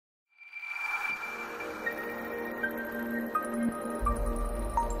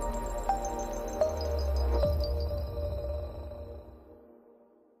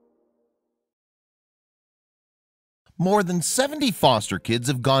More than 70 foster kids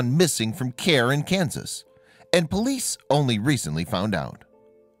have gone missing from care in Kansas, and police only recently found out.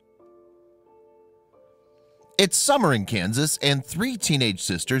 It's summer in Kansas, and 3 teenage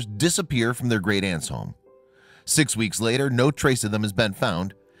sisters disappear from their great-aunt's home. 6 weeks later, no trace of them has been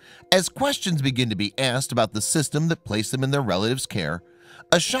found. As questions begin to be asked about the system that placed them in their relatives' care,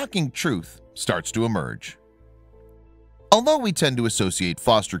 a shocking truth starts to emerge. Although we tend to associate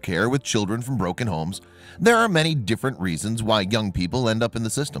foster care with children from broken homes, there are many different reasons why young people end up in the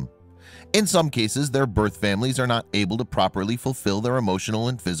system. In some cases, their birth families are not able to properly fulfill their emotional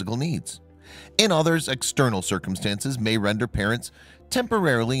and physical needs. In others, external circumstances may render parents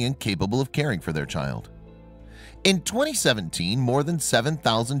temporarily incapable of caring for their child. In 2017, more than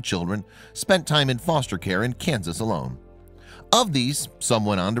 7,000 children spent time in foster care in Kansas alone. Of these, some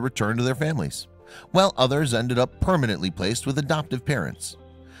went on to return to their families, while others ended up permanently placed with adoptive parents.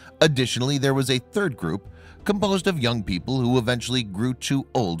 Additionally, there was a third group composed of young people who eventually grew too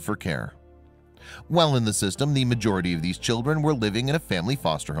old for care. While in the system, the majority of these children were living in a family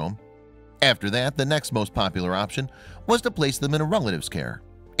foster home. After that, the next most popular option was to place them in a relative's care.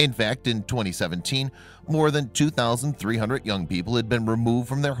 In fact, in 2017, more than 2,300 young people had been removed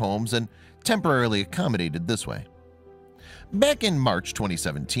from their homes and temporarily accommodated this way. Back in March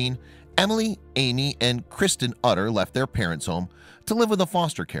 2017, Emily, Amy, and Kristen Utter left their parents' home to live with a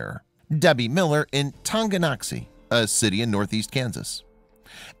foster carer, Debbie Miller, in Tonganoxie, a city in northeast Kansas.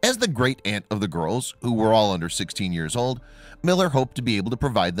 As the great aunt of the girls, who were all under 16 years old, Miller hoped to be able to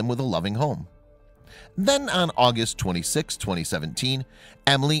provide them with a loving home. Then on August 26, 2017,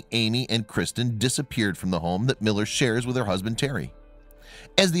 Emily, Amy, and Kristen disappeared from the home that Miller shares with her husband Terry.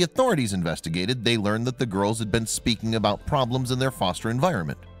 As the authorities investigated, they learned that the girls had been speaking about problems in their foster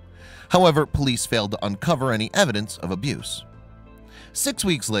environment. However, police failed to uncover any evidence of abuse. 6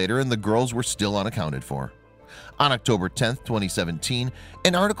 weeks later, and the girls were still unaccounted for. On October 10, 2017,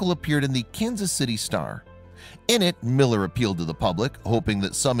 an article appeared in the Kansas City Star. In it, Miller appealed to the public, hoping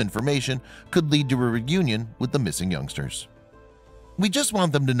that some information could lead to a reunion with the missing youngsters. "We just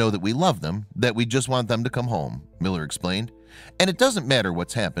want them to know that we love them, that we just want them to come home," Miller explained. "And it doesn't matter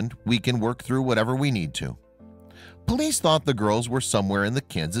what's happened, we can work through whatever we need to." Police thought the girls were somewhere in the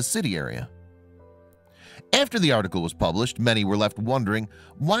Kansas City area. After the article was published, many were left wondering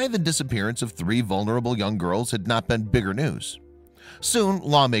why the disappearance of 3 vulnerable young girls had not been bigger news. Soon,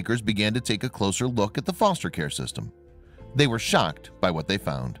 lawmakers began to take a closer look at the foster care system. They were shocked by what they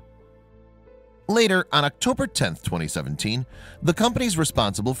found. Later, on October 10, 2017, the companies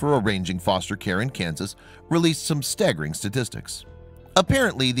responsible for arranging foster care in Kansas released some staggering statistics.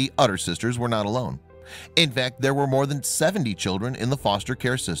 Apparently, the Utter sisters were not alone. In fact, there were more than 70 children in the foster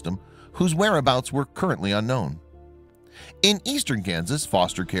care system whose whereabouts were currently unknown. In eastern Kansas,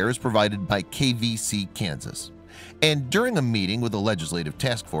 foster care is provided by KVC Kansas. And during a meeting with a legislative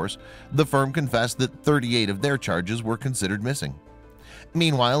task force, the firm confessed that 38 of their charges were considered missing.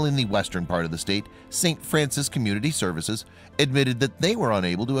 Meanwhile, in the western part of the state, St. Francis Community Services admitted that they were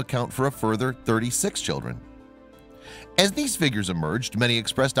unable to account for a further 36 children. As these figures emerged, many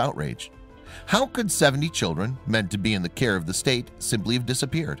expressed outrage. How could 70 children, meant to be in the care of the state, simply have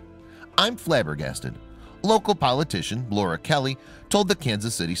disappeared? "I'm flabbergasted," local politician Laura Kelly told the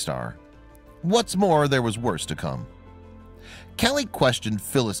Kansas City Star. What's more, there was worse to come. Kelly questioned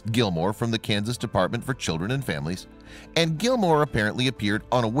Phyllis Gilmore from the Kansas Department for Children and Families, and Gilmore apparently appeared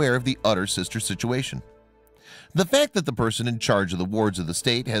unaware of the Utter sister situation. The fact that the person in charge of the wards of the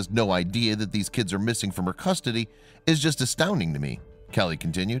state has no idea that these kids are missing from her custody is just astounding to me, Kelly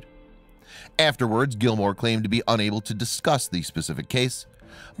continued. Afterwards, Gilmore claimed to be unable to discuss the specific case,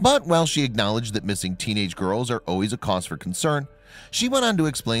 but while she acknowledged that missing teenage girls are always a cause for concern, she went on to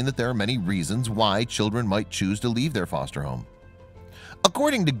explain that there are many reasons why children might choose to leave their foster home.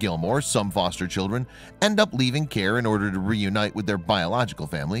 According to Gilmore, some foster children end up leaving care in order to reunite with their biological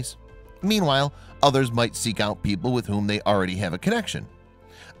families. Meanwhile, others might seek out people with whom they already have a connection.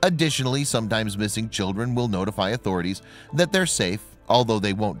 Additionally, sometimes missing children will notify authorities that they're safe, although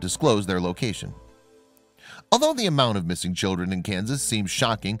they won't disclose their location. Although the amount of missing children in Kansas seems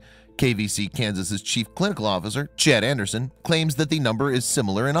shocking, KVC Kansas's chief clinical officer, Chad Anderson, claims that the number is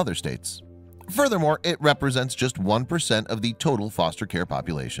similar in other states. Furthermore, it represents just 1% of the total foster care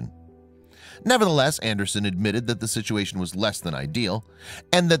population. Nevertheless, Anderson admitted that the situation was less than ideal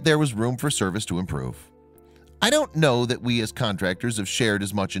and that there was room for service to improve. "I don't know that we as contractors have shared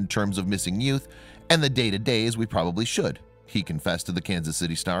as much in terms of missing youth and the day-to-day as we probably should," he confessed to the Kansas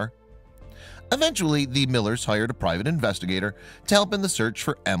City Star. Eventually, the Millers hired a private investigator to help in the search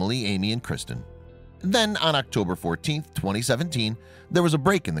for Emily, Amy, and Kristen. Then, on October 14, 2017, there was a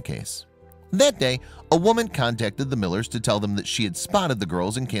break in the case. That day, a woman contacted the Millers to tell them that she had spotted the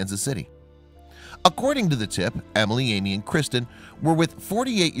girls in Kansas City. According to the tip, Emily, Amy, and Kristen were with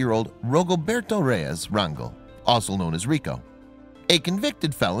 48-year-old Rogoberto Reyes Rangel, also known as Rico, a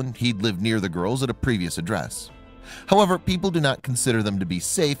convicted felon. He'd lived near the girls at a previous address. However, people do not consider them to be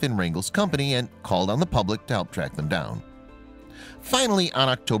safe in Rangel's company and called on the public to help track them down. Finally, on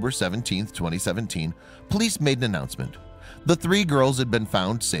October 17, 2017, police made an announcement. The 3 girls had been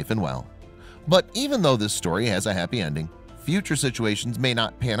found safe and well. But even though this story has a happy ending, future situations may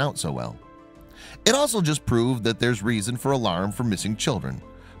not pan out so well. It also just proved that there's reason for alarm for missing children,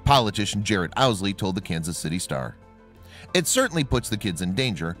 politician Jared Owsley told the Kansas City Star. It certainly puts the kids in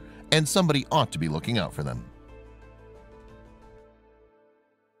danger, and somebody ought to be looking out for them.